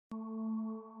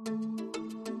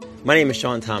My name is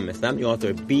Sean Thomas, and I'm the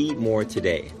author of Be More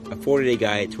Today, a 40-day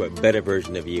guide to a better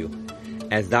version of you.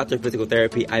 As a doctor of physical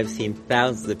therapy, I've seen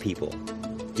thousands of people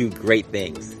do great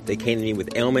things. They came to me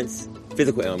with ailments,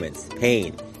 physical ailments,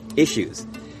 pain, issues,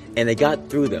 and they got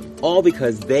through them, all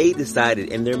because they decided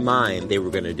in their mind they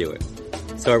were going to do it.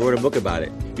 So I wrote a book about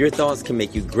it. Your thoughts can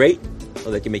make you great,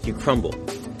 or they can make you crumble.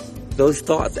 Those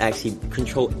thoughts actually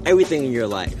control everything in your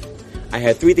life. I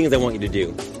have 3 things I want you to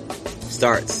do.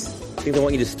 Starts. Things I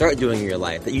want you to start doing in your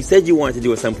life that you said you wanted to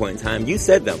do at some point in time. You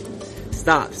said them.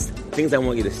 Stops. Things I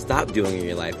want you to stop doing in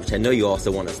your life, which I know you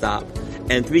also want to stop.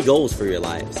 And 3 goals for your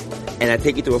lives. And I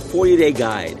take you through a 40-day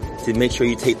guide to make sure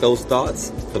you take those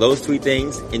thoughts for those 3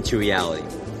 things into reality.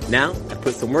 Now, I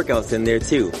put some workouts in there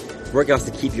too. Workouts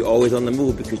to keep you always on the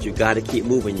move because you got to keep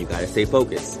moving. You got to stay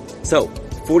focused. So,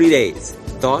 40 days.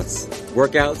 Thoughts,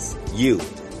 workouts, you.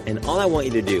 And all I want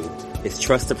you to do is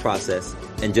trust the process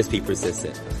and just be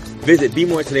persistent. Visit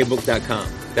BeMoreTodayBook.com.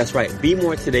 That's right,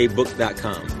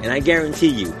 BeMoreTodayBook.com. And I guarantee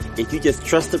you, if you just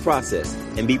trust the process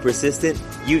and be persistent,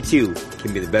 you too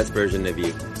can be the best version of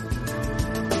you.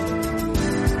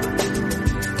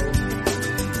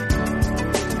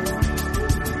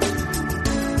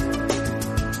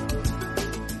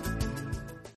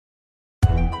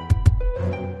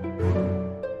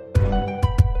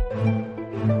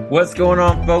 What's going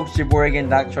on, folks? Your boy again,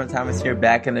 Dr. Sean Thomas here,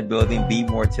 back in the building. Be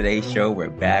More Today show. We're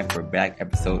back,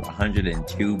 episode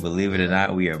 102. Believe it or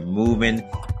not, we are moving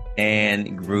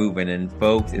and grooving. And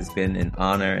folks, it's been an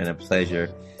honor and a pleasure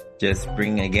just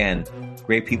bringing, again,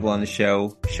 great people on the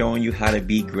show, showing you how to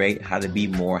be great, how to be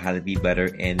more, how to be better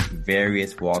in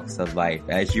various walks of life.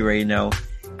 As you already know,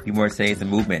 Be More Today is a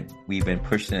movement. We've been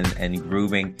pushing and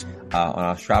grooving on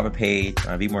our Strava page,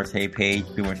 on our Be More Today page,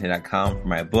 BeMoreToday.com for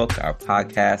my book, our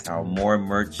podcast, our more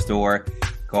merch store.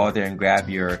 Go out there and grab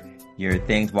your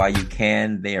things while you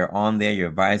can. They are on there, your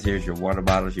visors, your water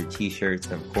bottles, your t-shirts,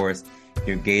 and of course,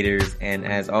 your gaiters. And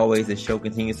as always, the show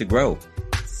continues to grow.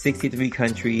 63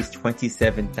 countries,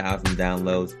 27,000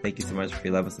 downloads. Thank you so much for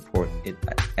your love and support. It,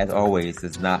 as always,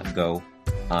 does not go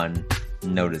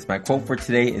unnoticed. My quote for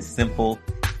today is simple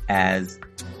as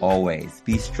always.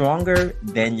 Be stronger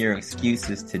than your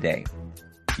excuses today.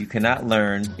 You cannot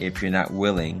learn if you're not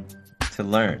willing to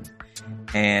learn.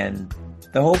 And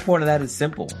the whole point of that is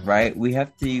simple, right? We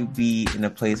have to be in a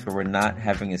place where we're not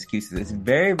having excuses. It's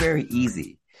very, very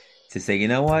easy to say, you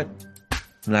know what?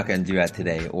 I'm not going to do that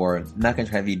today, or I'm not going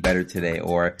to try to be better today,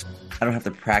 or I don't have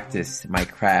to practice my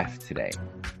craft today.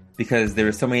 Because there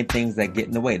are so many things that get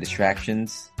in the way.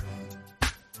 Distractions,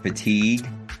 fatigue,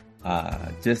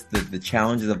 just the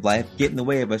challenges of life get in the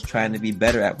way of us trying to be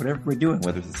better at whatever we're doing,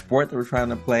 whether it's a sport that we're trying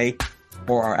to play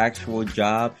or our actual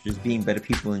job, just being better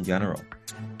people in general.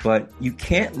 But you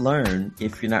can't learn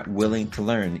if you're not willing to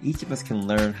learn. Each of us can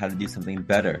learn how to do something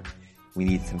better. We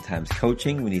need sometimes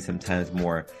coaching. We need sometimes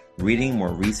more reading,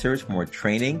 more research, more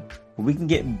training. But we can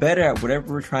get better at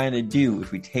whatever we're trying to do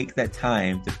if we take that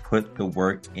time to put the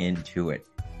work into it.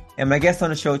 And my guest on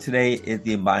the show today is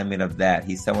the embodiment of that.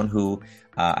 He's someone who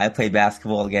I played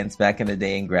basketball against back in the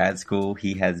day in grad school.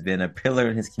 He has been a pillar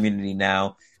in his community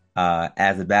now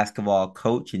as a basketball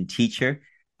coach and teacher,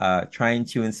 trying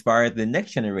to inspire the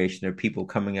next generation of people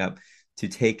coming up to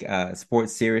take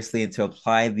sports seriously and to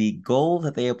apply the goals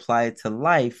that they apply to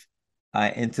life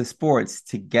into sports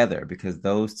together, because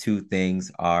those two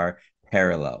things are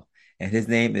parallel. And his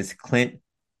name is Clint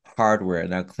Hardware.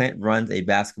 Now, Clint runs a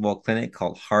basketball clinic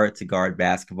called Hard to Guard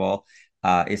Basketball.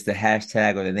 It's the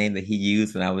hashtag or the name that he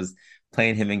used when I was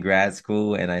playing him in grad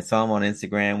school. And I saw him on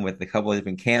Instagram with a couple of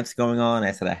different camps going on.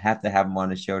 I said, I have to have him on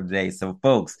the show today. So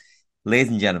folks,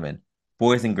 ladies and gentlemen,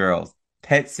 boys and girls,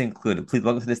 pets included, please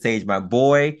welcome to the stage my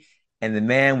boy and the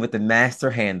man with the master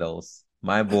handles,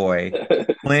 my boy,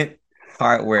 Clint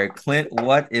Hardware. Clint,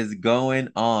 what is going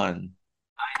on?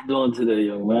 How you doing today,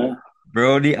 young man?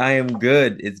 Brody, I am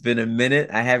good. It's been a minute.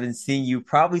 I haven't seen you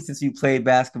probably since we played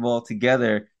basketball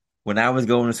together when I was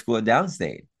going to school at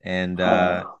Downstate. And you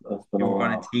were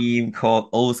on a team called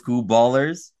Old School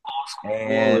Ballers.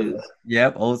 And Ballers.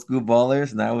 Yep, Old School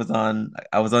Ballers. And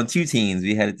I was on 2 teams.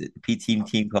 We had a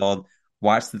team called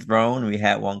Watch the Throne. We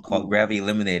had one called Gravity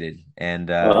Eliminated.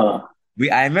 And I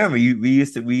remember we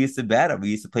used to battle. We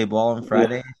used to play ball on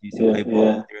Fridays. We used to play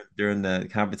ball during the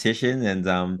competition.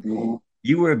 And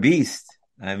you were a beast.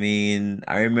 I mean,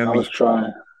 I remember I was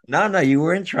trying. No, you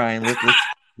weren't trying.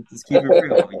 Let's keep it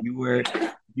real.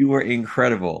 You were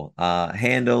incredible.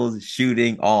 Handles,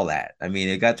 shooting, all that. I mean,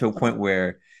 it got to a point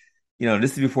where,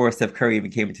 this is before Steph Curry even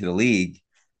came into the league,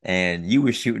 and you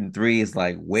were shooting threes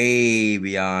like way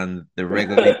beyond the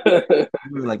regular. You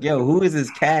were like, yo, who is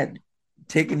this cat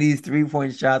taking these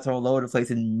 3-point shots all over the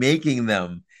place and making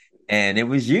them. And it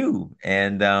was you.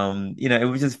 And it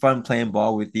was just fun playing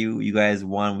ball with you. You guys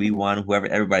won, we won, whoever,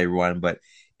 everybody won. But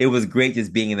it was great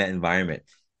just being in that environment.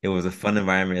 It was a fun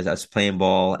environment as I was playing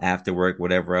ball after work,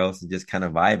 whatever else, and just kind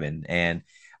of vibing. And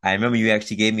I remember you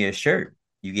actually gave me a shirt.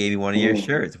 You gave me one of your Mhm.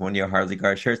 shirts, one of your Harley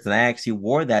Guard shirts, and I actually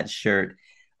wore that shirt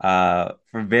for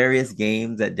various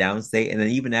games at Downstate, and then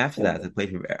even after that to Mhm. play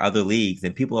for other leagues.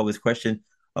 And people always question,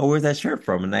 "Oh, where's that shirt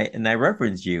from?" And I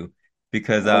referenced you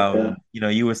because Okay.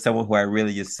 you were someone who I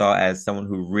really just saw as someone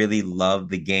who really loved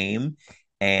the game,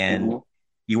 and Mhm.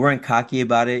 you weren't cocky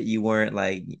about it. You weren't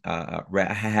like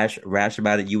rash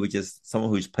about it. You were just someone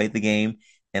who just played the game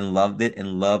and loved it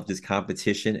and loved this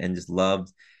competition and just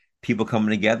loved people coming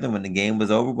together when the game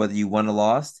was over, whether you won or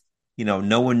lost.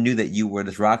 No one knew that you were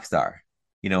this rock star,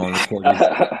 on the court.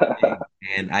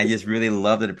 And I just really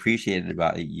loved and appreciated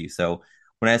about you. So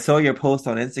when I saw your post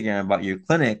on Instagram about your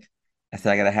clinic, I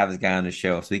said I gotta have this guy on the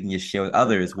show so he can just share with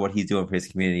others what he's doing for his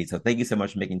community. So thank you so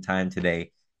much for making time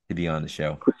today to be on the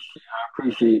show.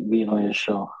 Appreciate being on your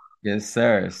show. Yes,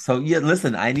 sir. So yeah,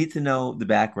 listen, I need to know the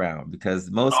background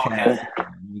because most Okay. cats,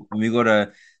 when we go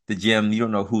to the gym, you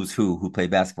don't know who's who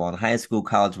played basketball in high school,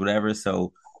 college, whatever.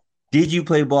 So did you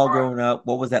play ball growing up?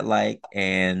 What was that like?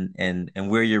 And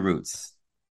where are your roots?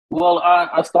 Well,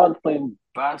 I started playing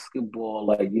basketball,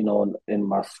 like, in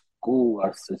my school,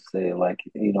 I should say, like,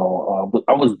 but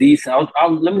I was decent.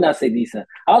 Let me not say decent.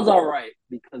 I was all right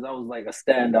because I was like a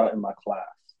standout in my class.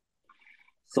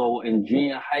 So in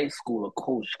junior high school, a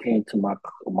coach came to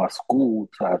my school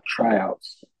to have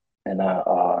tryouts, and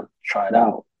I tried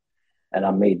out, and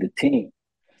I made the team.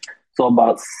 So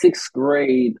about sixth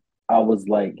grade, I was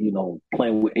like,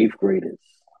 playing with eighth graders.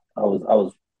 I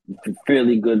was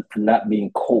fairly good for not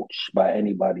being coached by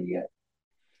anybody yet.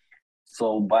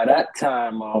 So by that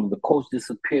time, the coach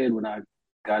disappeared when I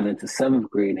got into seventh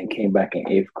grade and came back in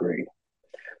eighth grade.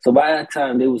 So by that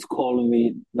time, they was calling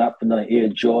me not for nothing, Air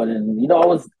Jordan. I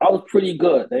was pretty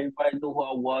good. Everybody knew who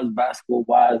I was basketball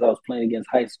wise. I was playing against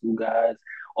high school guys,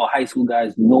 or high school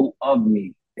guys know of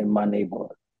me in my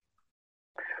neighborhood.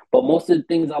 But most of the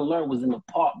things I learned was in the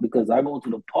park because I go to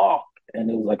the park and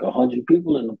there was like 100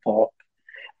 people in the park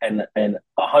and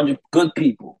 100 good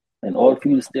people. In order for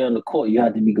you to stay on the court, you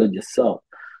had to be good yourself.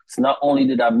 So not only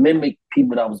did I mimic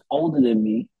people that was older than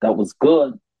me that was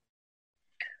good,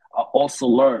 I also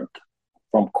learned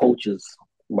from coaches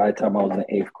by the time I was in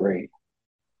eighth grade.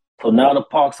 So now the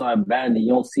parks are abandoned.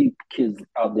 You don't see kids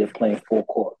out there playing full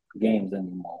court games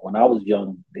anymore. When I was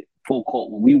young, full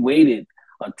court, we waited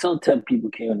until 10 people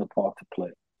came in the park to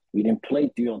play. We didn't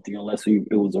play 3-on-3 unless it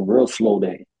was a real slow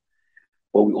day.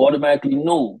 But we automatically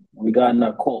knew when we got in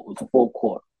our court, it was full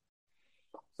court.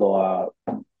 So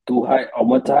I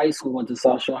went to high school, went to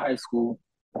South Shore High School.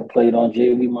 I played on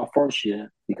JV my first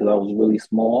year because I was really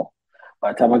small.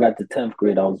 By the time I got to 10th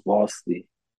grade, I was varsity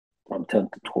from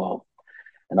 10th to 12th.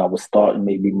 And I was starting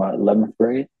maybe my 11th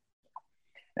grade.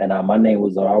 And my name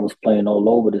was, I was playing all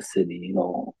over the city,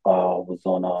 was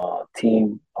on a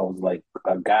team. I was like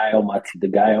the guy on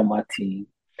my team.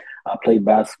 I played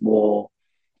basketball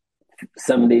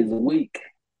 7 days a week.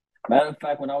 Matter of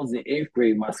fact, when I was in eighth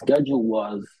grade, my schedule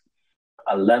was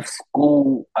I left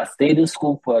school. I stayed in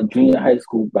school for a junior high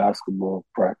school basketball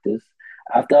practice.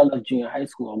 After I left junior high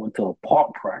school, I went to a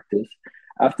park practice.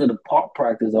 After the park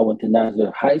practice, I went to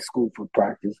Nazareth High School for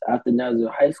practice. After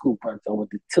Nazareth High School practice, I went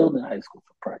to Tilden High School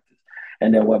for practice.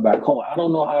 And then went back home. I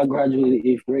don't know how I graduated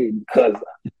eighth grade because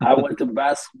I went to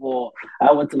basketball.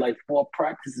 I went to like 4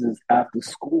 practices after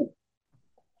school.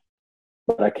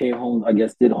 But I came home, I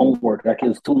guess, did homework. That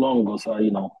was too long ago, so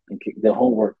did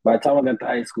homework. By the time I got to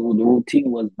high school, the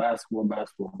routine was basketball,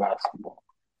 basketball, basketball.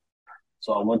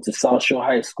 So I went to South Shore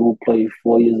High School, played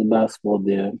 4 years of basketball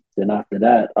there. Then after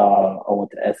that, I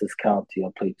went to Essex County. I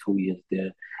played 2 years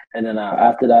there. And then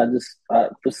after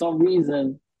that, for some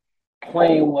reason,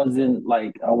 playing wasn't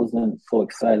like I wasn't so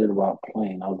excited about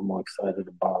playing. I was more excited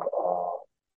about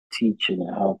teaching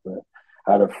and helping.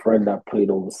 I had a friend that played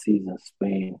overseas in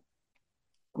Spain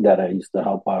that I used to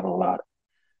help out a lot.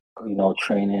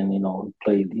 Training.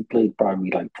 He played probably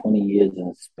like 20 years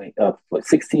in Spain,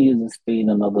 16 years in Spain,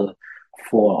 another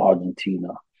 4 in Argentina.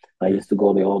 I used to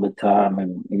go there all the time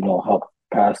and help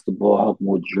pass the ball, help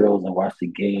with drills, and watch the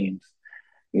games.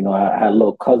 I had a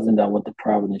little cousin that went to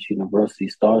Providence University,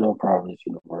 started on Providence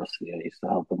University. I used to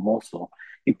help him also.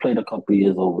 He played a couple of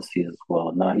years overseas as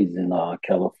well. Now he's in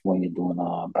California doing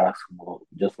basketball,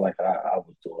 just like I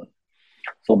was doing.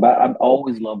 So I've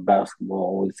always loved basketball,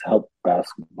 always helped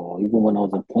basketball. Even when I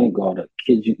was a point guard,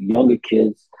 younger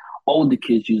kids, older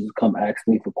kids used to come ask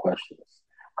me for questions.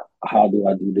 how do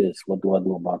I do this? What do I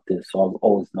do about this? So I was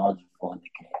always knowledgeable in the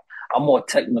game. I'm more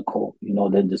technical,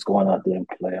 than just going out there and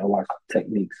play. I watch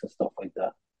techniques and stuff like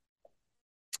that.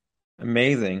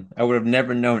 Amazing. I would have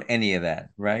never known any of that,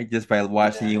 right? Just by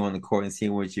watching Yeah. you on the court and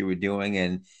seeing what you were doing.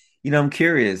 And, I'm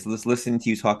curious. Let's listen to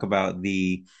you talk about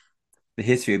the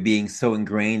history of being so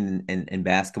ingrained in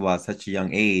basketball at such a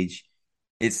young age.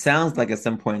 It sounds like at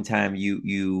some point in time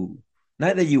you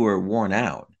not that you were worn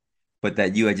out, but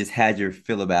that you had just had your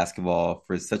fill of basketball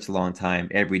for such a long time,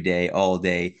 every day, all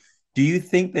day. Do you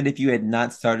think that if you had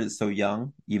not started so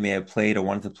young, you may have played or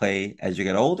wanted to play as you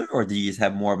got older, or do you just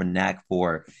have more of a knack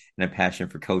for and a passion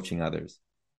for coaching others?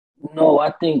 No,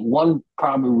 I think one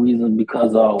probably reason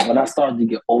because when I started to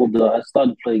get older, I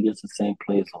started to play against the same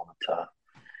players all the time.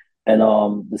 And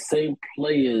the same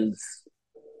players,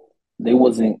 they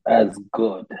wasn't as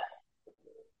good.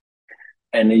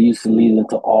 And they used to lead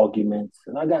into arguments.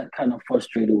 And I got kind of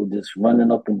frustrated with just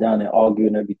running up and down and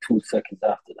arguing every 2 seconds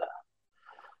after that.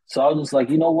 So I was just like,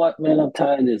 you know what, man, I'm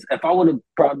tired of this. If I would have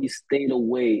probably stayed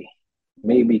away,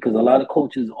 maybe, because a lot of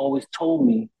coaches always told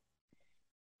me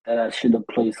that I should have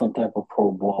played some type of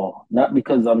pro ball. Not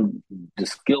because I'm the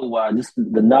skill wise, just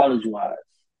the knowledge wise.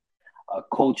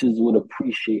 Coaches would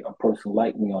appreciate a person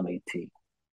like me on their team.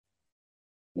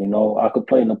 I could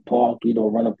play in the park,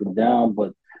 run up and down,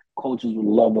 but coaches would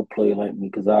love a player like me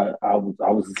because I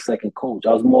was the second coach.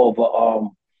 I was more of a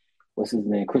what's his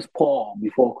name, Chris Paul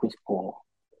before Chris Paul.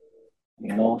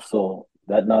 So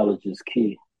that knowledge is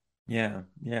key. Yeah,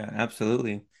 yeah,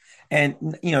 absolutely. And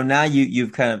now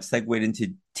you've kind of segued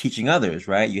into teaching others,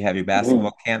 right? You have your Mm-hmm.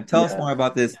 basketball camp. Tell us Yeah. more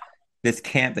about this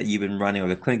camp that you've been running or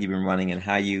the clinic you've been running and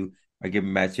how you are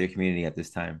giving back to your community at this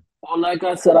time. Well, like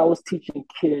I said, I was teaching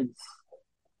kids.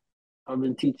 I've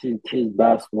been teaching kids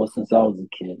basketball since I was a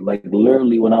kid. Like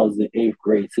literally when I was in eighth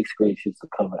grade, sixth grade, she used to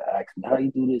come and ask me, "How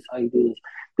you do this? How you do this?"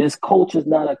 There's coaches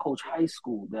now that coach high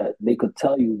school that they could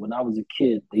tell you when I was a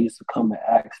kid, they used to come and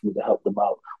ask me to help them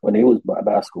out when they was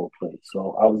basketball players.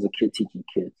 So I was a kid teaching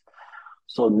kids.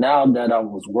 So now that I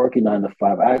was working 9 to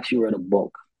 5, I actually read a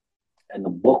book, and the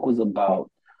book was about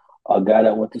a guy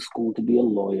that went to school to be a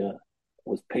lawyer,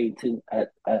 was painting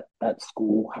at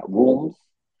school rooms,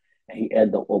 and he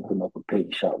ended up opening up a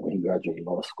paint shop when he graduated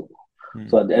law school. Hmm.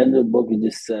 So at the end of the book, it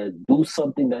just said, do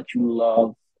something that you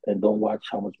love and don't watch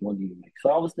how much money you make. So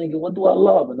I was thinking, what do I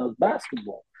love? And that was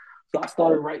basketball. So I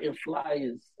started writing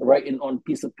flyers, writing on a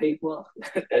piece of paper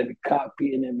and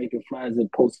copying and making flyers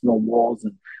and posting on walls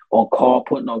and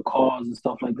putting on cars and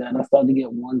stuff like that. And I started to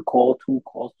get one call, two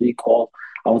calls, three calls.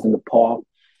 I was in the park.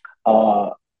 Uh,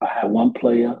 I had one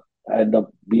player. I ended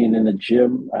up being in the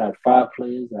gym. I had 5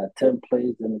 players. I had 10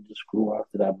 players, and it just grew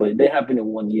after that. But they happened in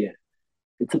one year.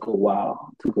 It took a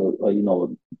while. It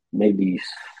took maybe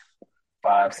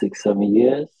 5, 6, 7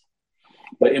 years.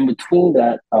 But in between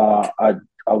that,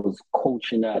 I was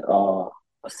coaching at a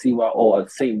CYO, a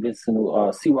St. Vincent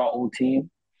CYO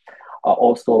team. I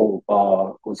also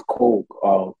was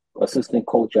assistant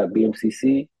coach at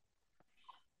BMCC.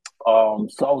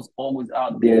 So I was always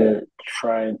out there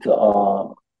trying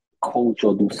to coach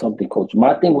or do something coaching.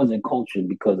 My thing wasn't coaching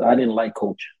because I didn't like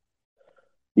coaching.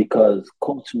 Because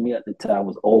coaching me at the time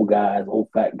was old guys, old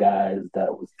fat guys. That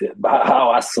was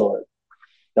how I saw it.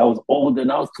 That was older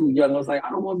and I was too young. I was like, I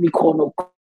don't want to be called no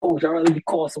coach. I'd rather be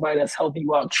called somebody that's helping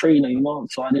you out, trainer.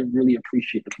 So I didn't really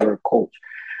appreciate the word coach.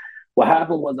 What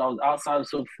happened was I was outside with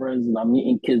some friends and I'm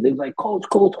meeting kids. They was like, coach,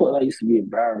 coach, coach. I used to be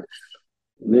embarrassed.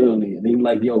 Literally. And they were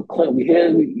like, yo, Clint, we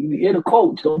hear the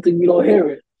coach. Don't think we don't hear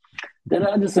it. Then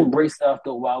I just embraced it after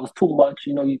a while. It was too much,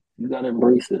 you gotta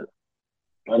embrace it.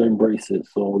 Gotta embrace it.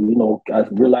 So, I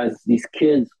realized these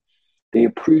kids, they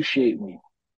appreciate me.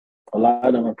 A lot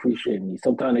of them appreciate me.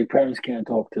 Sometimes their parents can't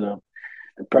talk to them.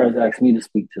 The parents ask me to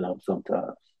speak to them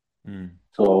sometimes. Hmm.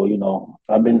 So,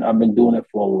 I've been doing it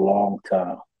for a long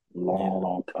time. Yeah,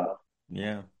 Long time.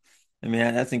 yeah. I mean,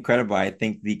 that's incredible. I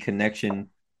think the connection,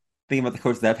 thinking about the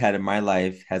coaches I've had in my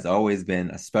life, has always been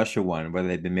a special one, whether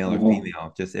they've been male or Mm-hmm.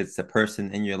 female. Just it's a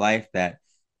person in your life that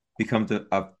becomes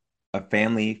a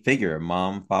family figure, a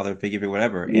mom, father figure,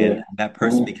 whatever. And Yeah. that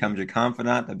person Mm-hmm. becomes your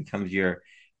confidant, that becomes your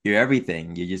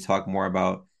everything. You just talk more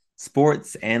about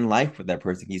sports and life with that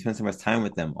person. You spend so much time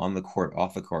with them on the court,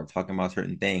 off the court, talking about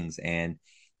certain things. And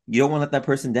you don't want to let that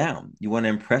person down. You want to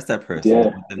impress that person. You Yeah.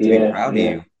 want them to be Yeah. proud of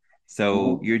Yeah. you. So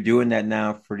Mm-hmm. you're doing that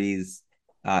now for these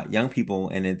young people,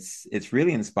 and it's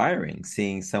really inspiring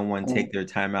seeing someone Mm-hmm. take their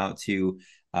time out to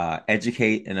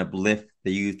educate and uplift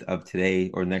the youth of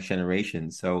today or next generation.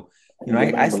 So, You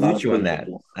gotta I have a lot salute of you on that.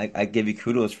 patience. I give you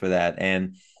kudos for that.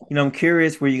 And, I'm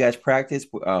curious where you guys practice,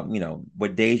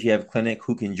 what days you have clinic,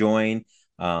 who can join.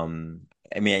 Um,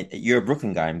 I mean, you're a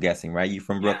Brooklyn guy, I'm guessing, right? You're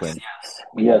from Yes, Brooklyn. yes,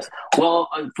 yes. Well,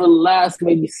 for the last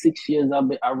maybe 6 years,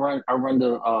 I run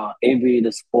the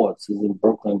Aviator Sports is in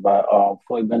Brooklyn by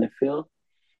Floyd Bennett Field.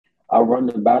 I run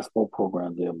the basketball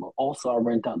program there, but also I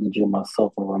rent out the gym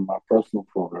myself and run my personal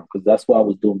program because that's what I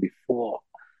was doing before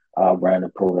I ran the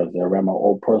programs. I ran my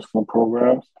own personal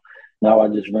programs. Now I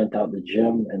just rent out the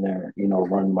gym and then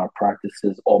run my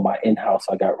practices or my in house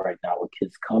I got right now. Where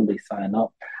kids come, they sign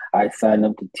up. I sign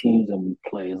up to teams and we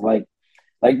play. It's like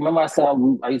remember I said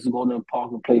I used to go to the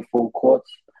park and play full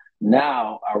courts.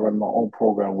 Now I run my own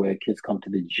program where kids come to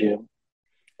the gym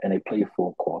and they play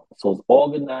full court. So it's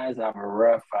organized. I have a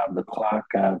ref, I have the clock,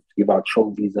 I give out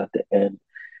trophies at the end,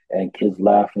 and kids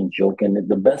laugh and joke. And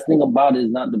the best thing about it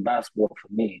is not the basketball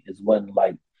for me, is when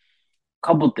like a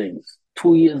couple things.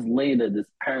 2 years later, there's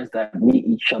parents that meet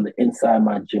each other inside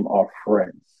my gym are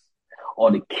friends,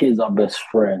 or the kids are best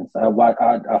friends. I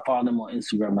follow them on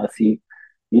Instagram. I see,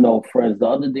 friends. The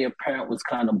other day, a parent was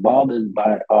kind of bothered.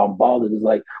 It's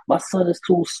like my son is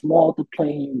too small to play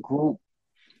in your group.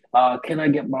 Can I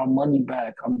get my money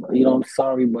back? I'm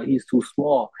sorry, but he's too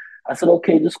small. I said,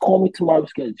 okay, just call me tomorrow.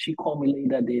 She called me late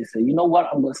that day and said, you know what?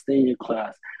 I'm gonna stay in your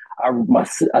class.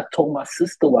 I told my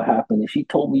sister what happened, and she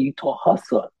told me you taught her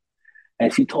son,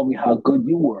 and she told me how good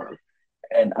you were,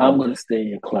 and I'm gonna stay in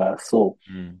your class. So,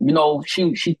 Mm.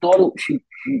 she thought she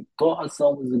thought her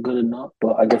son wasn't good enough,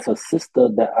 but I guess her sister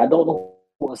that I don't know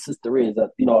who her sister is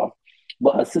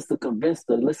but her sister convinced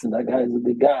her, listen, that guy is a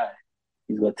good guy.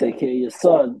 He's gonna take care of your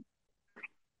son.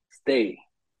 Stay.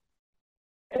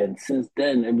 And since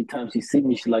then, every time she sees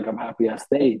me, she's like, "I'm happy I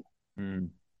stayed." Mm.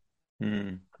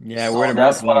 Mm. Yeah, word So of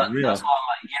mouth thing is that's real. why I'm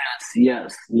like,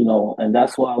 yes, and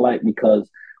that's why I like because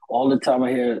all the time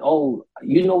I hear, "Oh,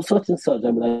 such and such,"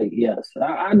 I'm like, "Yes,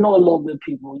 I know a little bit of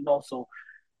people, so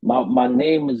my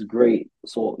name is great,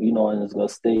 so and it's gonna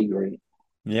stay great."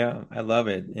 Yeah, I love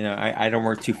it. I don't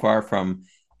work too far from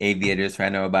Aviators, so I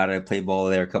know about it. I played ball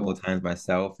there a couple Mm, of times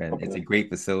myself, and it's a okay. great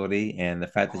facility. And the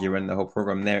fact that you're running the whole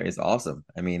program there is awesome.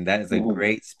 I mean, that is a Hmm.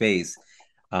 great space.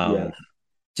 Um, Yes.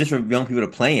 just for young people to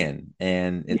play in,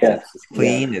 and it's Yes. it's, it's Yes.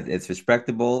 clean, it's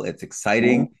respectable, it's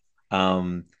exciting, Hmm.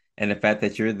 um, and the fact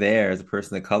that you're there as a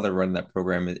person of color running that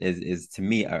program is to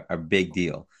me a big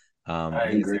deal. I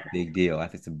It is agree. a big deal. I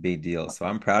think it's a big deal. So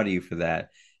I'm proud of you for that.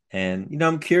 And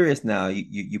I'm curious now.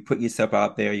 You put yourself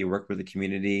out there. You work with the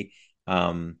community.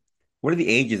 What are the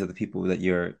ages of the people that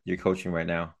you're coaching right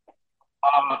now?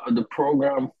 The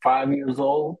program 5 years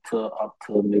old to up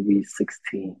to maybe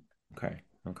 16. Okay,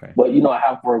 okay. But I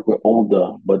have worked with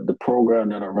older, but the program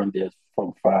that I run there is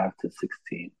from 5 to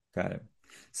 16. Got it.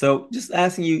 So just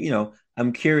asking you,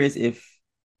 I'm curious if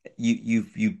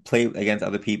you play against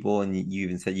other people and you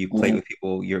even said you play Mm-hmm. with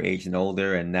people your age and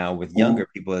older and now with Mm-hmm. younger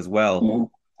people as well. Mm-hmm.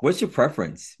 What's your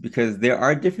preference? Because there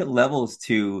are different levels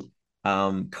to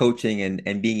coaching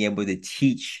and being able to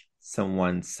teach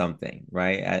someone something,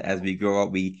 right? As we grow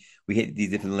up, we hit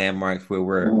these different landmarks where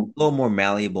we're a Mm-hmm. little more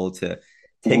malleable to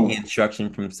taking Mm-hmm.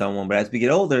 instruction from someone. But as we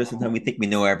get older, sometimes we think we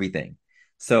know everything.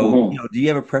 So, Mm-hmm. do you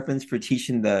have a preference for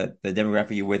teaching the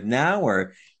demographic you're with now,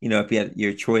 or if you had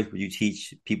your choice, would you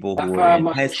teach people who If are I had in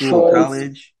my high school or choice,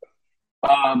 college?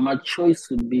 my choice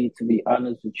would be, to be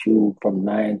honest with you, from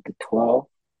 9 to 12.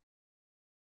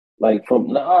 Like from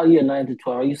 9 to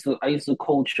 12. I used to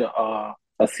coach a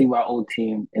CYO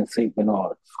team in St.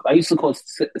 Bernard. I used to coach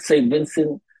St.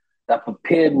 Vincent. That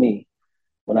prepared me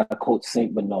when I coached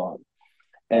St. Bernard.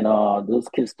 And those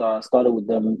kids started with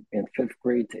them in fifth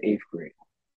grade to eighth grade.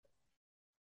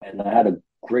 And I had a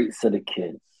great set of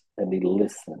kids, and they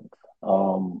listened.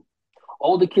 Um,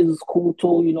 older kids is cool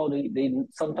too. They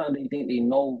sometimes they think they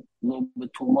know a little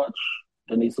bit too much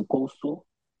than they supposed to.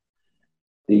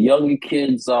 The younger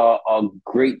kids are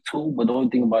great too, but the only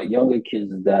thing about younger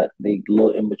kids is that they a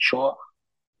little immature.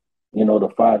 The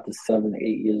 5 to 7,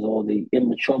 8 years old, they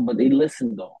immature, but they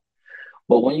listen though.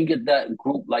 But when you get that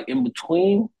group like in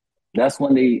between, that's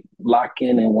when they lock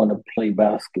in and want to play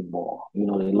basketball. They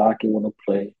lock in, want to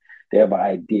play. They have an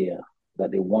idea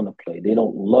that they want to play. They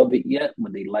don't love it yet,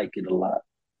 but they like it a lot.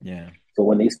 Yeah, So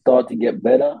when they start to get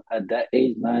better at that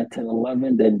age, 9, 10,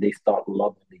 11, then they start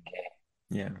loving the game.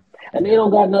 yeah, And they yeah,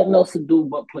 don't got nothing else to do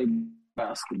but play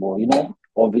basketball,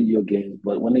 or video games.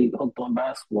 But when they hooked on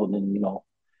basketball, then,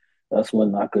 that's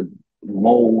when I could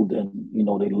mold and,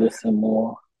 they listen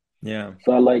more. yeah,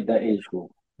 So I like that age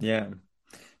group. yeah.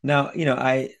 Now,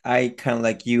 I kind of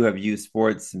like you have used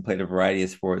sports and played a variety of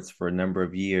sports for a number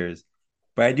of years,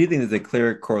 but I do think there's a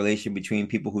clear correlation between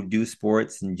people who do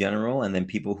sports in general and then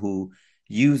people who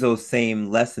use those same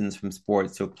lessons from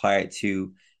sports to apply it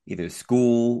to either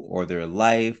school or their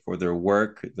life or their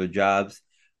work, their jobs.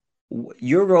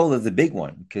 your role is a big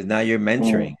one because now you're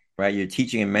mentoring, Mm, right? You're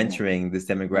teaching and mm, mentoring this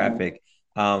mm.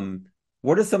 demographic.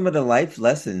 What are some of the life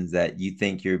lessons that you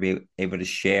think you're able to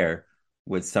share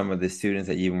with some of the students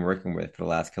that you've been working with for the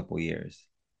last couple of years?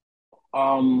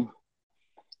 Um,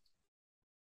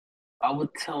 I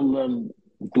would tell them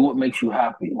do what makes you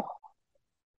happy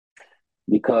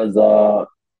because I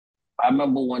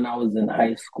remember when I was in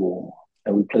high school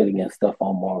and we played against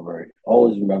Stephon Marbury. I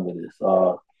always remember this.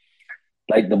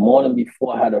 Like the morning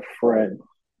before, I had a friend,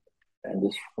 and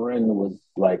this friend was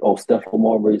like, "Oh, Stephon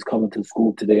Marbury's coming to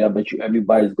school today. I bet you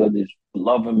everybody's gonna just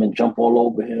love him and jump all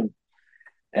over him."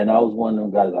 And I was one of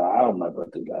them guys. Like, I'm not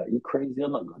gonna do that. You crazy?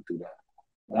 I'm not gonna do that.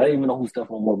 I didn't even know who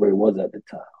Stephon Marbury was at the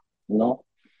time. You know.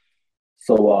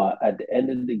 So at the end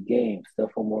of the game,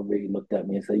 Stephon Marbury looked at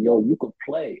me and said, "Yo, you could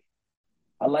play.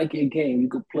 I like your game. You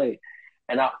could play."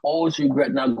 And I always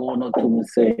regret not going up to him and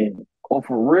saying, "Oh,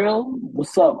 for real?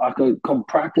 What's up? I could come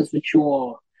practice with you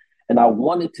all." And I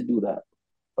wanted to do that,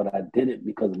 but I did it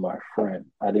because of my friend.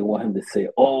 I didn't want him to say,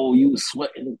 "Oh, you was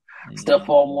sweating Stephon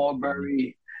Mhm.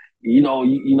 Marbury." You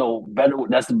know, better.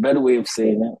 That's the better way of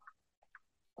saying it.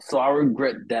 So I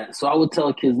regret that. So I would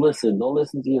tell kids, listen, don't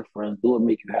listen to your friends. Do what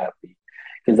make you happy.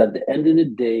 Because at the end of the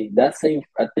day, that same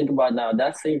I think about now,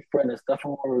 that same friend that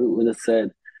Stephon Marbury would have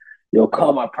said, "Yo,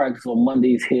 come, I practice on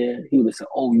Mondays here." He would have said,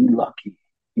 "Oh, you lucky.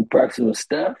 You practice with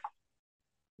Steph?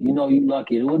 You know you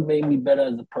lucky." It would have made me better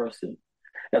as a person.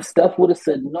 If Steph would have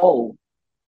said no,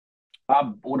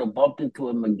 I would have bumped into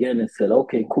him again and said,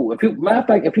 "Okay, cool." Matter of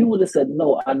fact, if he would have said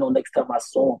no, I know next time I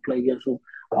saw him play against him,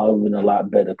 I would have been a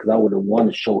lot better because I would have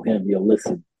wanted to show him, "Yo,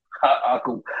 listen, I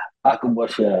could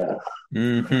bust your ass."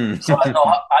 So I know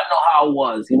Mhm. I know how I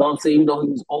was. You know what I'm saying? Even though he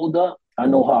was older, I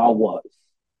know how I was.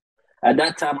 At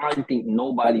that time, I didn't think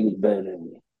nobody was better than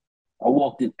me. I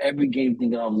walked in every game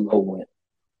thinking I was gonna win.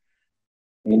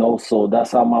 You know, so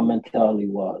that's how my mentality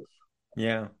was.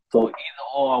 Yeah, So either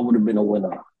or, I would have been a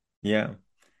winner. yeah.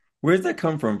 Where does that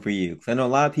come from for you? 'Cause I know a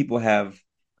lot of people have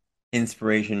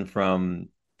inspiration from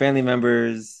family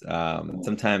members.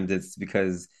 Sometimes it's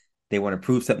because they want to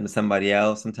prove something to somebody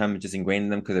else. Sometimes it's just ingrained in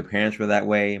them because their parents were that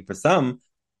way. And for some,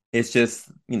 it's just,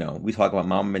 we talk about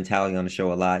mom mentality on the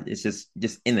show a lot. It's just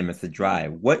in them. It's the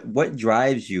drive. What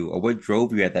drives you or what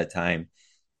drove you at that time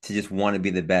to just want to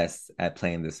be the best at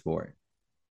playing this sport?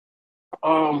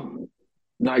 Um,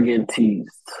 Not getting teased.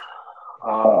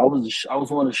 I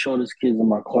was one of the shortest kids in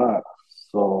my class,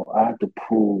 so I had to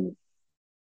prove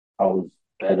I was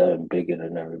better and bigger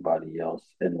than everybody else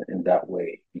in that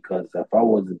way. Because if I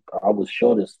was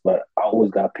shortest, but I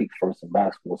always got picked first in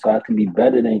basketball, so I had to be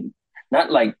better than,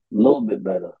 not like a little bit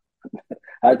better.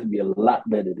 I had to be a lot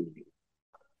better than you.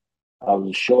 I was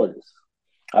the shortest.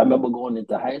 I remember going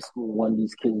into high school. One of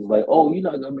these kids was like, "Oh, you're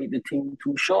not gonna make the team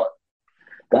too short."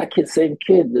 That kid, same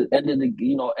kid, the end of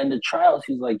the end of trials,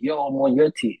 he's like, "Yo, I'm on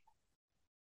your team."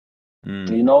 Mm,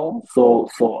 You know, so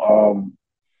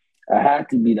I had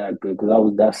to be that good because I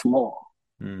was that small.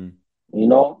 mm,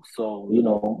 So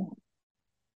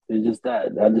it's just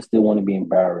that I just didn't want to be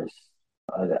embarrassed.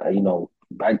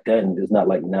 Back then it's not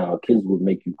like now. Kids would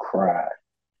make you cry.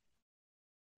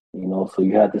 So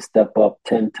you had to step up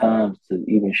 10 times to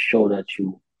even show that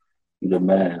you're the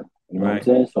man. You know what I'm right.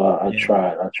 saying? So I Yeah.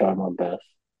 tried. I tried my best,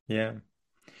 Yeah. Do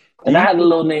and I you had a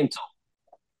little name too.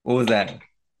 what was that?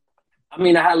 I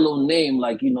mean, I had a little name,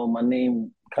 like, my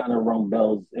name kind of rung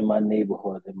bells in my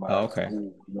neighborhood, in my Oh, okay.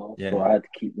 school, so Yeah. I had to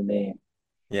keep the name.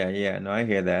 Yeah, yeah. No, I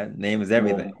hear that. Name is Yeah,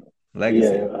 everything. yeah,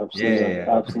 Legacy. yeah, Yeah, absolutely right.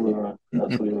 yeah, Absolutely right. yeah.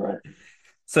 Absolutely right.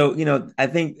 So, I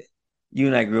think you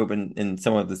and I grew up in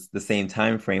some of the same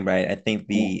time frame, but I think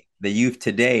Mm, the youth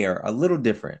today are a little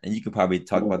different. And you could probably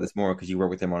talk about mm, this more because you work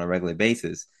with them on a regular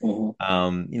basis.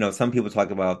 mm, Some people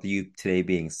talk about the youth today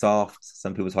being soft.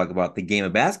 Some people talk about the game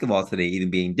of basketball today even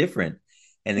being different,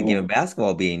 and the game of mm,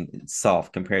 basketball being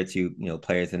soft compared to,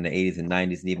 players in the 80s and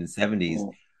 90s and even 70s.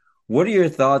 mm, What are your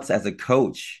thoughts as a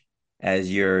coach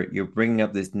as you're bringing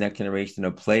up this next generation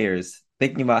of players,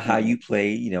 thinking about how mm, you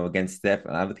play, against Steph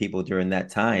and other people during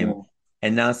that time, mm.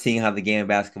 and now seeing how the game of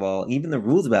basketball, even the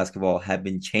rules of basketball, have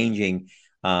been changing,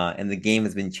 and the game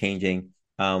has been changing.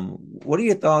 What are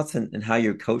your thoughts and how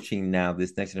you're coaching now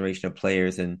this next generation of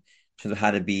players and in terms of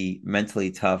how to be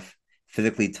mentally tough,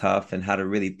 physically tough, and how to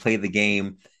really play the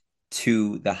game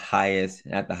to the highest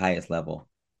at the highest level?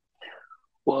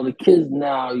 Well, the kids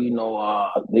now,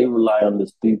 they rely on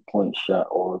this 3-point shot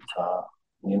all the time.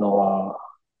 You know,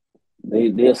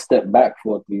 they'll step back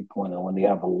for a 3-pointer when they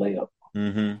have a layup.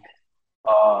 Mm-hmm.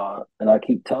 And I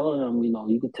keep telling them,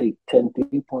 you could take 10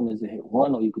 3-pointers and hit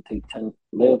one, or you could take 10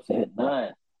 layups and hit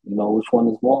nine. Which one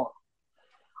is more?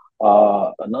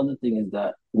 Another thing is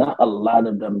that not a lot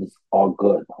of them are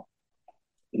good.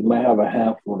 You might have a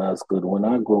handful that's good. When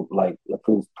I grew up, like if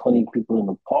it was 20 people in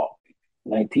the park,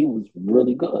 19 was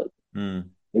really good. Mm.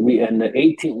 Maybe, and the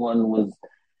 18th one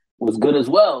was good as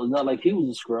well. It's not like he was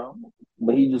a scrum,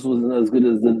 but he just wasn't as good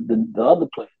as the other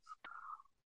players.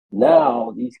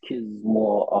 Now these kids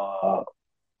more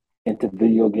into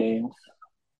video games,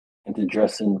 into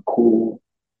dressing cool.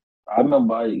 I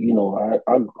remember, I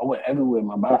went everywhere in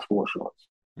my basketball shorts,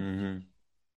 Mm-hmm.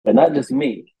 and not just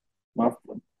me. My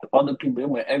other people, they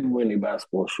went everywhere in their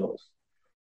basketball shorts,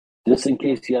 just in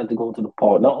case you had to go to the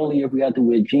park. Not only if we had to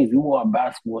wear jeans, we wore our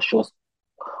basketball shorts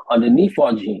underneath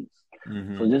our jeans. So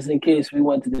Mm-hmm. just in case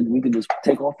we could just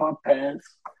take off our pants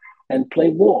and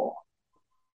play ball.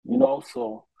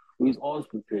 So we was always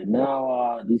prepared.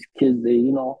 Now these kids, they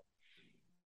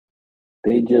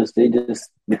just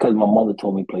because my mother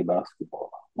told me to play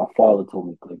basketball. My father told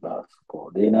me to play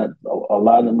basketball. They not a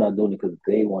lot of them not doing it because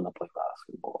they want to play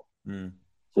basketball. Mm.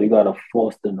 So you gotta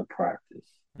force them to practice.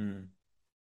 Mm.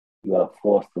 You gotta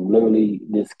force them. Literally,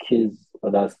 there's kids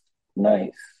that's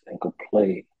nice and could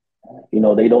play. They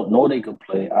don't know they could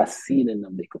play. I seen in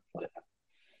them they could play,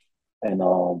 and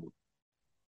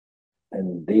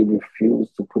they refuse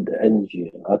to put the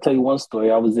energy in. I'll tell you one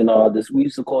story. I was in this. We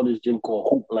used to call this gym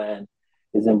called Hoopland.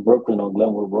 It's in Brooklyn on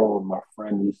Glenwood Road. My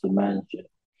friend used to manage it,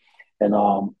 and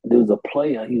there was a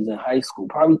player. He was in high school,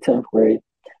 probably 10th grade.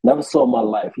 Never saw him in my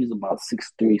life. He was about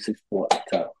 6'3", 6'4" at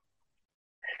the time.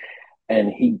 And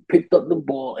he picked up the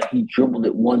ball and he dribbled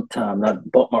it one time. And I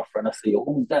bumped my friend. I said, "Yo,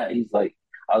 who's that?" He's like,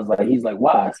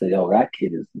 "Why?" I said, "Yo, that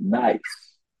kid is nice."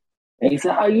 And he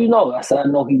said, "How you know?" I said, "I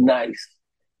know he nice."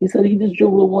 He said, "He just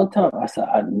dribbled it one time." I said,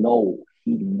 "I know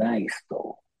he nice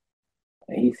though."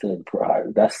 And he said,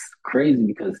 "Bro, that's crazy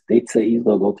because they say he's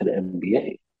gonna go to the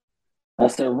NBA." I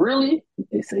said, "Really?"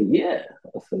 They said, "Yeah."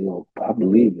 I said, "Yo, I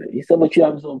believe it." He said, "But you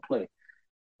haven't gonna play."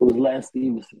 It was Lance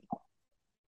Stevenson,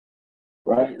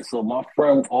 right? So my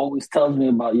friend always tells me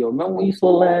about, "Yo, remember when you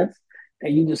saw Lance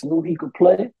and you just knew he could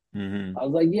play?" Mm-hmm. I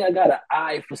was like, "Yeah, I got an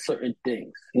eye for certain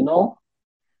things."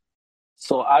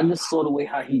 So I just saw the way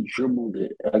how he dribbled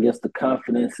it. I guess the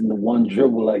confidence in the one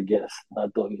dribble, I guess. I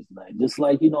thought he was nice. Just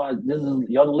like, this is a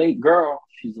young late girl.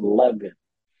 She's 11.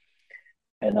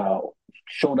 And I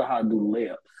showed her how to do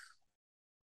layups.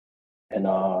 And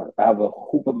I have a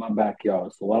hoop in my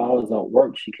backyard. So while I was at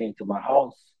work, she came to my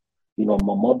house. My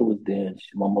mother was there. And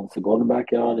my mother said, "Go in the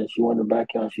backyard." And she went in the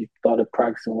backyard and she started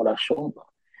practicing what I showed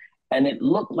her. And it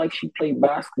looked like she played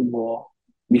basketball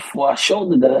before I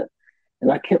showed her that.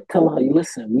 And I kept telling her,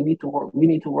 "Listen, we need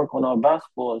to work on our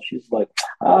basketball." And she's like,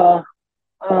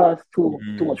 it's too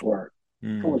Mm-hmm. much work. Too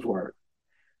Mm-hmm. much work.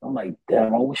 I'm like,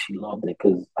 damn, I wish she loved it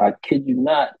because I kid you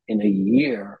not, in a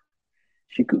year,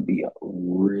 she could be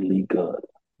really good.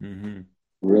 Mm-hmm.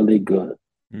 Really good.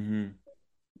 Mm-hmm.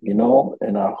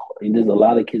 And there's a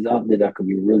lot of kids out there that could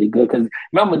be really good. Because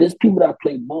remember, there's people that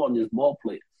play ball and there's ball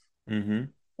players. Mm-hmm.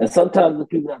 And sometimes the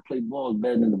people that play ball is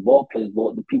better than the ball players,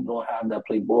 but the people don't have that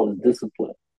play ball is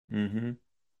discipline. Mm-hmm.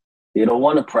 They don't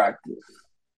want to practice.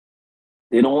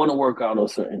 They don't want to work out on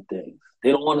certain things.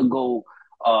 They don't want to go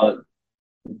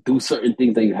do certain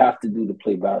things that you have to do to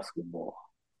play basketball.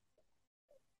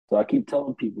 So I keep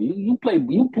telling people, you play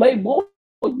ball,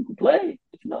 you can play.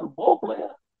 If you're not a ball player,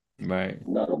 Right.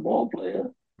 you're not a ball player.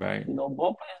 Right.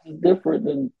 Ball players is different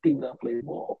than people that play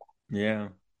ball. Yeah.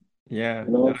 Yeah.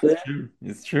 You know what I'm That's saying? true.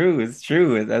 It's true. It's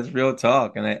true. That's real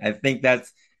talk. And I think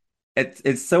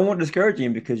it's somewhat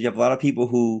discouraging because you have a lot of people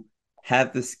who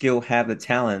have the skill, have the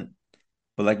talent,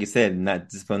 but like you said, not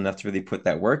disciplined enough to really put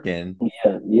that work in.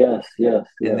 Yeah. Yes. Yes.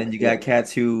 And Yes. then you Yes. got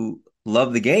cats who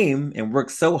love the game and work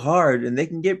so hard and they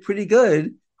can get pretty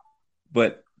good,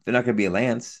 but they're not going to be a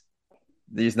Lance.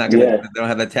 They're just not going to, Yeah. they don't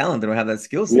have that talent. They don't have that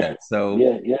skill Yeah. set. So,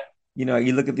 Yeah. Yeah.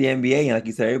 you look at the NBA and like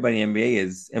you said, everybody in the NBA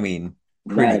is, I mean,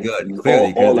 pretty Nice. good, It's clearly,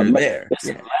 because all they're American. there.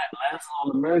 Listen, Yeah. last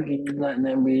All American. He's not in the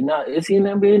NBA now. Is he in the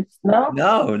NBA now?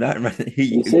 No, not right.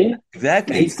 You see? And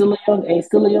Exactly. he's still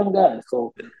a young guy.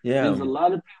 So Yeah. there's a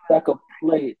lot of people that could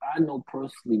play. I know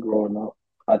personally growing up,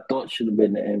 I thought should have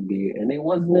been in the NBA, and they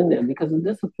wasn't in there because of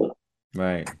discipline.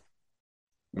 Right.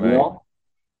 You Right. know,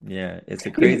 Yeah. It's a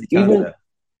even crazy even concept.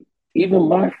 even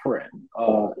my friend,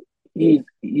 he's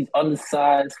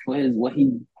undersized for his what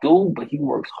he do, but he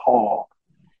works hard.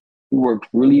 He works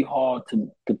really hard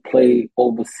to play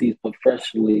overseas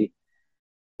professionally,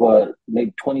 but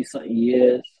maybe 20 something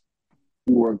years.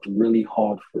 He worked really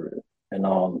hard for it,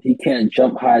 and he can't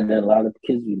jump higher than a lot of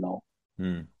kids we know.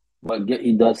 Hmm. But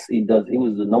he does. He does. He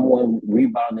was the number one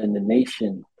rebounder in the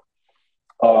nation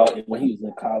when he was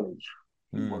in college.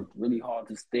 He Hmm. worked really hard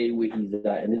to stay where he's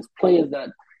at. And there's players that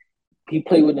he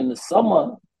played with in the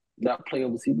summer that play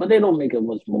overseas, but they don't make as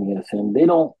much money as him. They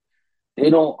don't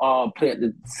play at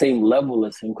the same level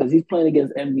as him because he's playing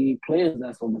against NBA players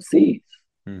that's overseas.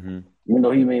 Mm-hmm.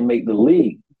 He may make the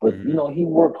league, but Mm-hmm. he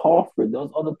worked hard for it.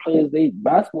 Those other players, they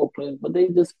basketball players, but they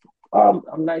just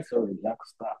I'm nice already. I can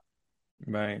stop.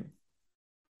 Right.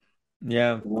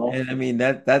 Yeah. You know? And I mean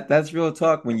that's real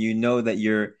talk when you know that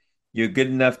you're good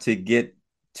enough to get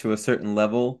to a certain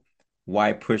level.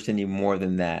 Why push any more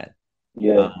than that?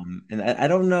 Yeah, And I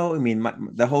don't know. I mean,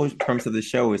 the whole premise of the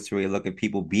show is to really look at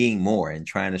people being more and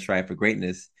trying to strive for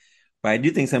greatness. But I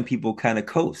do think some people kind of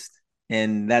coast,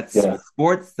 and that's yeah, with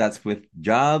sports, that's with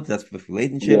jobs, that's with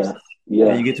relationships. yes,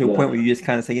 yes, You get to a yes. point where you just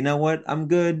kind of say, you know what, I'm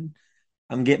good.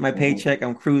 I'm getting my Mm-hmm. paycheck.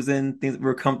 I'm cruising. Things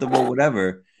we're comfortable,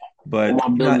 whatever. When But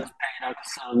my bill is paid, I can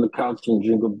sit on the couch and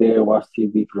drink a beer and watch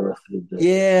TV for the rest of the day.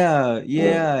 yeah,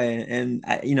 Yeah. yeah, and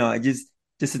I just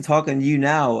in talking to you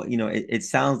now, it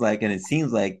sounds like and it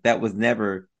seems like that was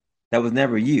never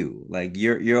you. Like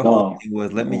your whole No. thing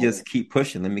was let me Mm-hmm. just keep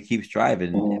pushing, let me keep striving.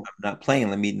 If Mm-hmm. I'm not playing,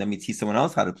 let me teach someone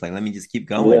else how to play. Let me just keep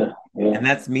going, Yeah, yeah. and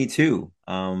that's me too.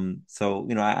 So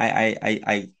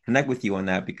I connect with you on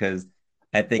that because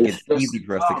I think It it's stresses easy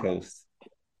for us you to out. coast.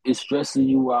 It stresses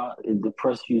you out. It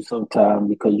depresses you sometimes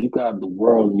because you got the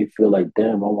world and you feel like,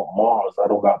 damn, I want Mars. I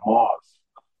don't got Mars.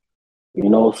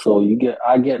 So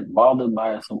I get bothered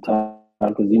by it sometimes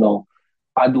because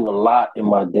I do a lot in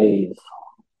my days,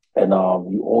 and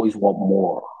you always want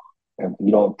more, and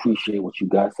you don't appreciate what you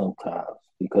got sometimes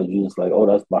because you're just like, oh,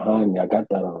 that's behind me. I got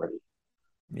that already.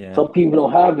 Yeah, Some people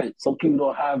don't have it. Some people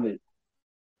don't have it.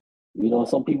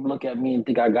 Some people look at me and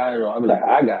think I got it all. I'm like,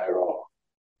 I got it all.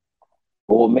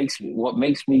 But what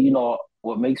makes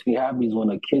me happy is when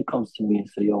a kid comes to me and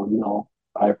say, yo,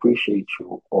 I appreciate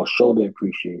you, or show the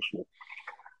appreciation.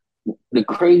 The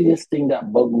craziest thing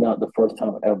that bugged me out the first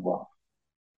time ever,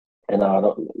 and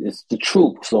it's the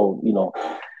truth. So,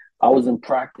 I was in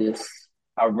practice.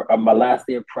 My last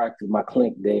day of practice, my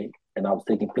clinic day, and I was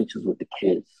taking pictures with the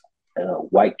kids. And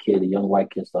a young white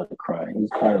kid, started crying. He was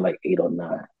probably like 8 or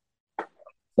 9.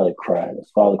 Started crying.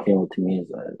 His father came up to me and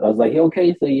said, I was like, "You okay?"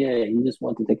 He said, "Yeah, he just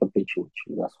wanted to take a picture with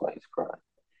you. That's why he's crying.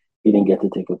 He didn't get to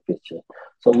take a picture."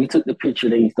 So we took the picture,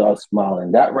 then he started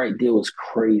smiling. That right there was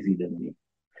crazy to me.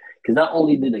 Because not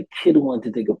only did a kid want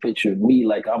to take a picture of me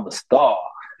like I'm a star,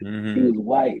 he mm-hmm, was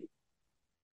white.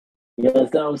 You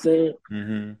understand what I'm saying?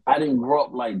 mm-hmm, I didn't grow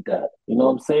up like that. You know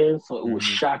what I'm saying? So it was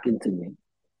mm-hmm. shocking to me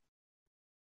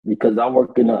because I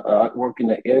work in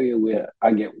an area where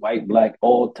I get white, black,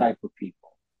 all type of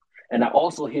people, and I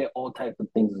also hear all type of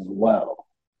things as well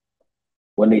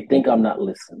when they think I'm not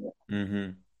listening.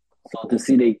 Mm-hmm. So to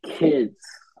see their kids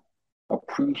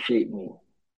appreciate me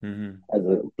Mm-hmm. as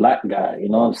a black guy, you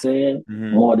know what I'm saying?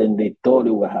 Mm-hmm. More than they thought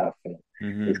it would happen. It's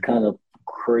Mm-hmm. kind of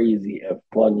crazy and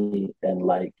funny and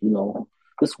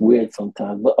just weird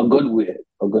sometimes, but a good weird,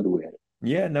 a good weird.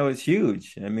 Yeah, no, it's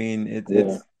huge. I mean,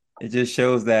 Yeah, it just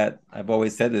shows that I've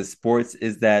always said this, sports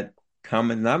is that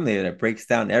common denominator that breaks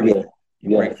down yeah, everything. It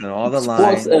yes. breaks down all the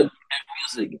Sports lines and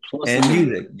music, sports and and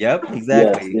music. music. Yep, Yes,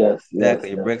 exactly. yes, yes, Exactly.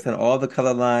 It yes. breaks down all the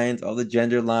color lines, all the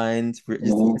gender lines, for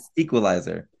just Hmm. it's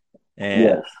equalizer. And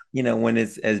Yes, when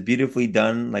it's as beautifully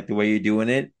done, like the way you're doing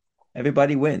it,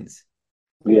 everybody wins.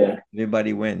 yeah.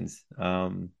 Everybody wins.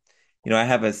 I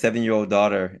have a 7-year-old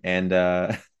daughter, and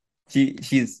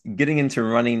she's getting into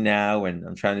running now, and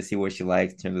I'm trying to see what she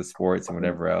likes in terms of sports and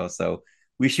whatever else. So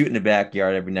we shoot in the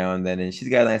backyard every now and then, and she's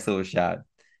got a nice little shot.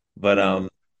 But Hmm.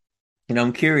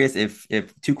 I'm curious if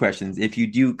two questions. If you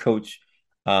do coach,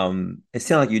 it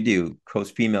sounds like you do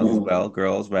coach females as Hmm. well,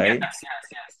 girls, Yes, right? yes,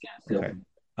 yes, yes, Okay.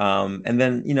 yes. And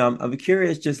then I'm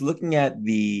curious, just looking at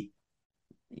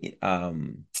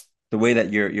um, the way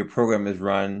that your program is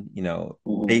run,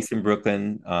 Hmm. based in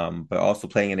Brooklyn, but also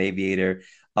playing an aviator.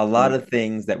 A lot Hmm. of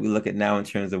things that we look at now in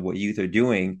terms of what youth are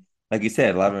doing, like you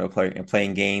said, a lot of them are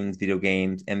playing games, video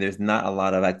games, and there's not a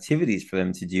lot of activities for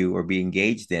them to do or be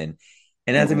engaged in.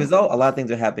 And as a Hmm. result, a lot of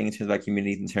things are happening in terms of our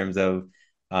communities, in terms of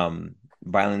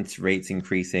violence rates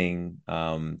increasing,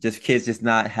 just kids just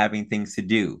not having things to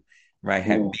do, right?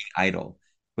 Being Hmm. idle,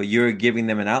 but you're giving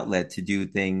them an outlet to do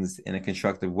things in a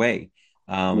constructive way.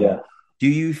 Um, Yes. do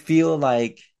you feel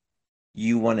like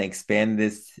you want to expand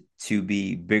this to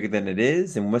be bigger than it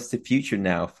is? And what's the future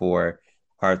now for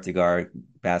Heart to Guard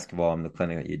basketball and the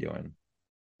clinic that you're doing?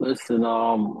 Listen,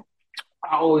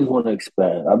 I always want to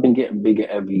expand. I've been getting bigger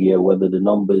every year, whether the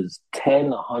number is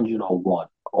 10, 100, or 1.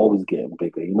 Always getting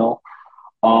bigger.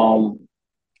 Um,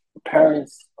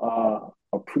 Parents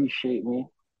appreciate me.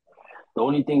 The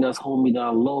only thing that's holding me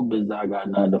down a little bit is that I got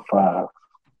 9 to 5.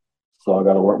 So I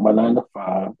got to work my 9 to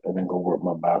 5 and then go work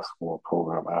my basketball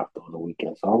program after on the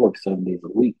weekend. So I work 7 days a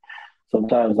week.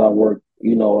 Sometimes I work, I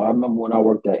remember when I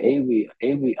worked at I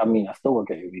mean, I still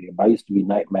work at AV, but I used to be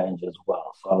night manager as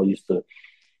well. So I used to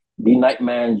be night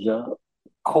manager,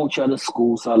 coach at a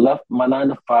school. So I left my 9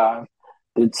 to 5,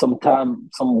 did some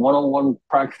one-on-one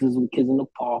practices with kids in the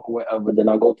park or wherever. Then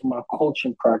I go to my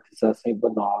coaching practice at St.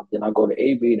 Bernard. Then I go to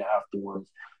AV afterwards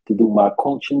to do my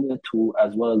coaching there too,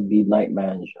 as well as be night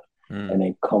manager. And Mm,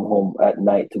 then come home at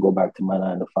night to go back to my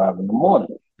 9 to 5 in the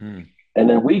morning. mm. And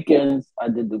then weekends, I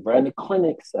did the branded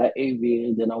clinics at AV,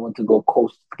 and then I went to go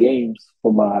coach games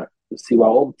for my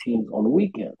CYO teams on the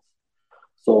weekends.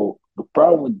 So the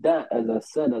problem with that, as I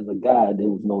said, as a guy, there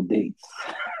was no dates.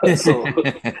 so,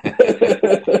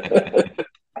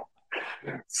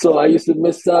 so I used to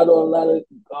miss out on a lot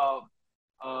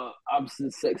of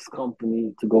opposite sex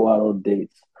company to go out on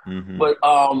dates. Hmm. But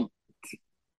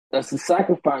that's the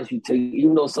sacrifice you take.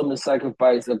 Even though some of the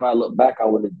sacrifice, if I look back, I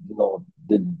would have,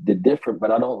 did different.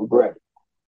 But I don't regret it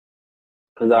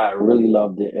because I really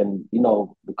loved it, and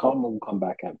the karma will come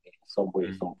back at me in some way,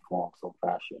 Mm. some form, some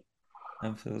fashion.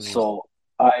 Absolutely. So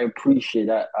I appreciate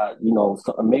that.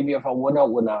 So maybe if I went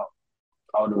out,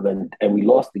 I would have been, and we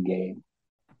lost the game.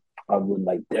 I would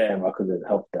like, damn, I could have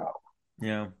helped out.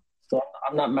 Yeah. So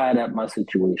I'm not mad at my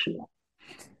situation.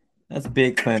 That's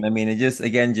big, Clint. I mean, it just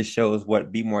again just shows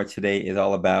what Be More Today is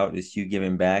all about. It's you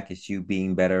giving back. It's you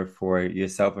being better for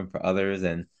yourself and for others.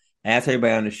 And I asked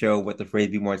everybody on the show what the phrase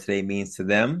Be More Today means to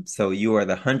them. So you are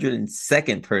the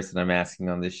 102nd person I'm asking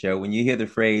on this show. When you hear the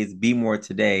phrase Be More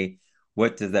Today,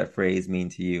 what does that phrase mean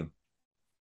to you?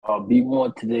 Be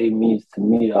more today means to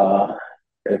me,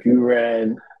 if you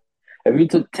ran, if you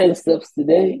took 10 steps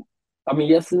today, I mean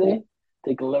yesterday,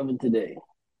 take 11 today.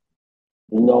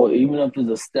 Even if it's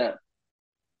a step,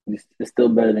 it's still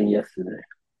better than yesterday.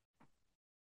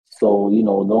 So,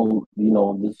 don't,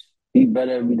 just be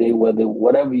better every day,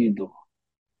 whatever you do,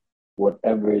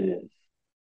 whatever it is.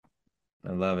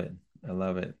 I love it. I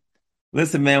love it.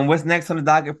 Listen, man, what's next on the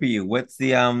docket for you? What's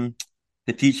the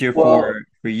future Well,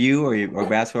 for you or your or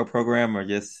basketball program or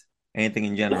just anything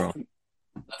in the, general?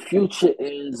 the future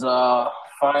is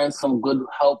find some good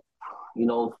help,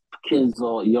 kids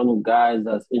or young guys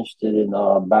that's interested in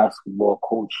basketball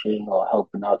coaching or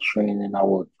helping out training. I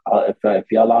would, if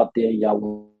y'all out there,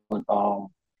 y'all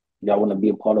want to be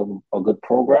a part of a good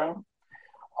program.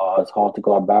 It's hard to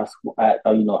guard basketball.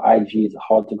 IG is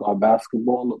hard to guard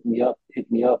basketball. Look me up,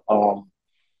 hit me up.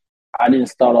 I didn't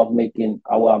start off making.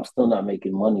 Well, I'm still not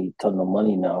making money, ton of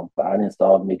money now, but I didn't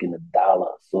start off making $1.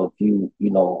 So if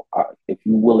if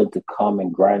you're willing to come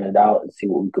and grind it out and see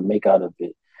what we could make out of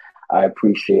it, I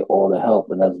appreciate all the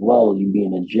help. And as well, you be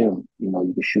in the gym, you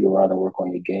can shoot around and work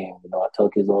on your game. I tell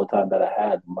kids all the time that I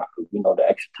had, the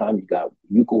extra time you got,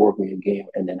 you could work on your game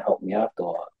and then help me after,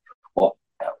 or,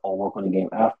 or work on the game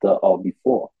after or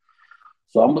before.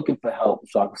 So I'm looking for help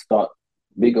so I can start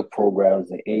bigger programs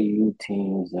and AU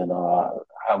teams and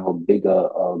have a bigger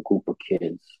group of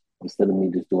kids instead of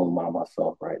me just doing by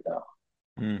myself right now.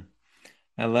 Mm.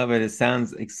 I love it. It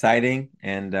sounds exciting,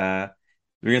 and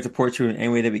we're gonna support you in any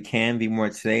way that we can. Be more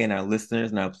today, and our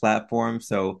listeners and our platform.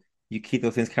 So you keep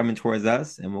those things coming towards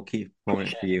us, and we'll keep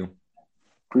promoting it for you.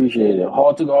 Appreciate it.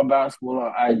 Hard to guard basketball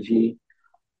on IG.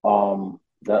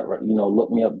 That look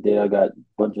me up there. I got a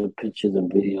bunch of pictures and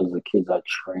videos of kids I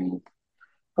trained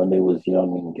when they was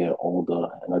young and get older.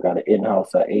 And I got an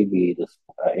in-house at Aviator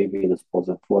Sports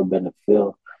in Fort Bend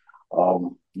Field.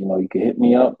 You can hit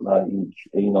me up.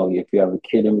 If you have a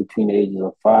kid in between the ages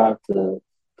of 5 to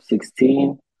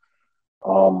 16,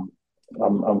 um,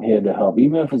 I'm here to help.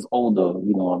 Even if it's older,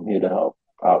 I'm here to help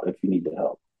out if you need the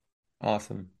help.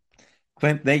 Awesome.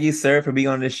 Clint, thank you, sir, for being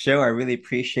on this show. I really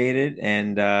appreciate it,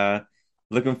 and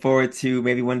looking forward to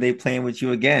maybe one day playing with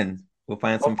you again. We'll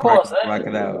find some Of park course, and rock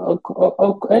it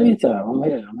out. anytime. I'm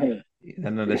here. I'm I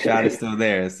know the shot is here. still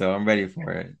there, so I'm ready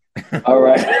for it. All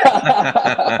right.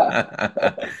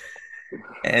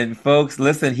 And folks,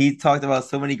 listen, he talked about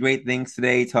so many great things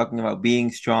today, talking about being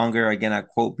stronger. Again, I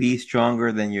quote, be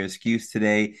stronger than your excuse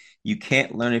today. You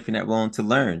can't learn if you're not willing to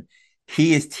learn.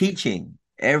 He is teaching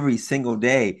every single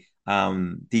day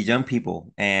these young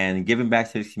people and giving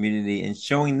back to his community and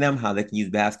showing them how they can use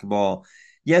basketball,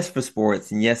 yes, for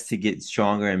sports and yes, to get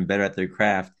stronger and better at their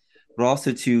craft, but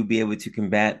also to be able to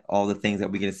combat all the things that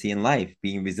we're going to see in life,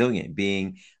 being resilient,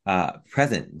 being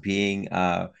present, being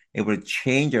able to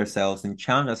change ourselves and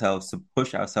challenge ourselves to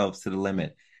push ourselves to the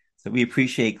limit. So we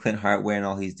appreciate Clint Hartware and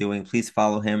all he's doing. Please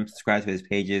follow him, subscribe to his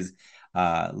pages.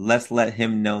 Let's let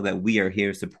him know that we are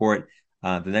here to support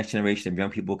the next generation of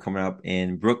young people coming up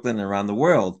in Brooklyn and around the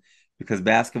world because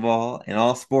basketball and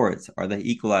all sports are the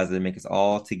equalizer that make us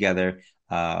all together.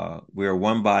 We're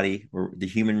one body. We're the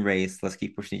human race. Let's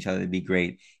keep pushing each other to be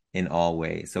great in all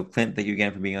ways. So, Clint, thank you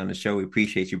again for being on the show. We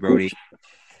appreciate you, Brody.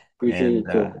 Appreciate you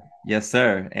too. Yes,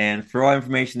 sir. And for all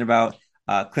information about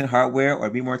Clint Hardware or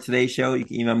Be More Today show, you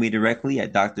can email me directly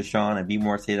at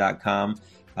drshawn@BeMoreToday.com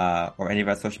or any of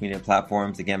our social media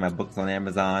platforms. Again, my book's on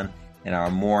Amazon and our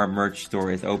More merch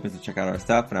store is open, so check out our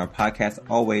stuff. And our podcast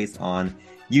always on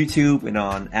YouTube and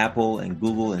on Apple and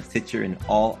Google and Stitcher and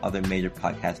all other major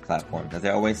podcast platforms. As I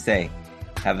always say,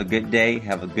 have a good day,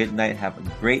 have a good night, have a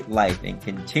great life, and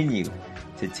continue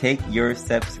to take your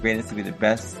steps to greatness to be the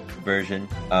best version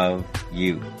of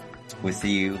you. We'll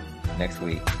see you next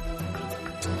week.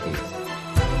 Peace.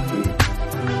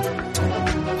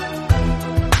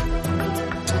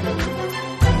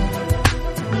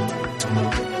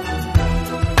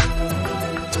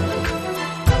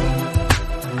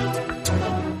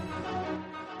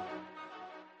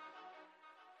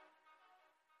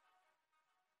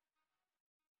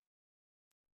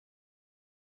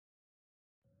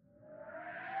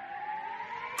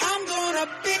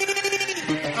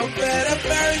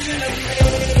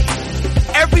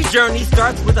 Every journey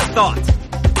starts with a thought,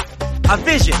 a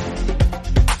vision,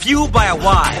 fueled by a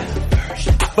why.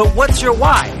 But what's your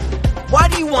why? Why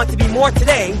do you want to be more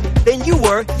today than you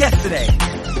were yesterday?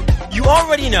 You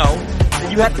already know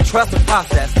that you have to trust the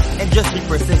process and just be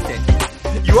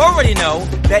persistent. You already know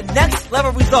that next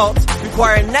level results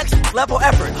require next level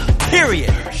effort,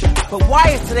 period. But why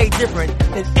is today different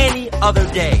than any other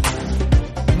day?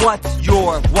 What's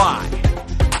your why?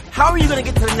 How are you going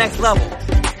to get to the next level?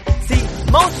 See,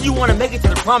 most of you want to make it to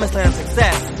the promised land of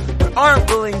success, but aren't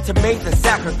willing to make the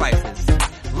sacrifices.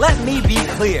 Let me be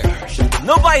clear.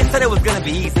 Nobody said it was going to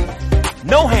be easy.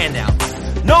 No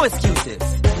handouts. No excuses.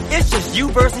 It's just you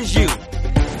versus you.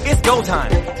 It's go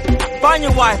time. Find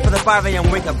your why for the 5 a.m.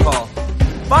 wake-up call.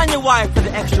 Find your why for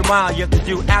the extra mile you have to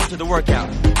do after the workout.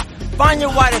 Find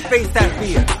your why to face that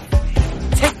fear.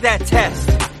 Take that test.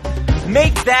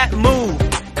 Make that move.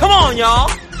 Come on, y'all.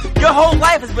 Your whole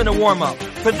life has been a warm-up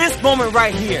for this moment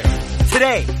right here.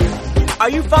 Today. Are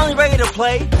you finally ready to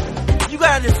play? You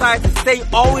gotta decide to stay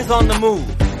always on the move.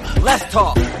 Less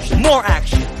talk. More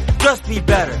action. Just be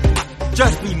better.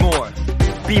 Just be more.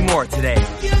 Be more today.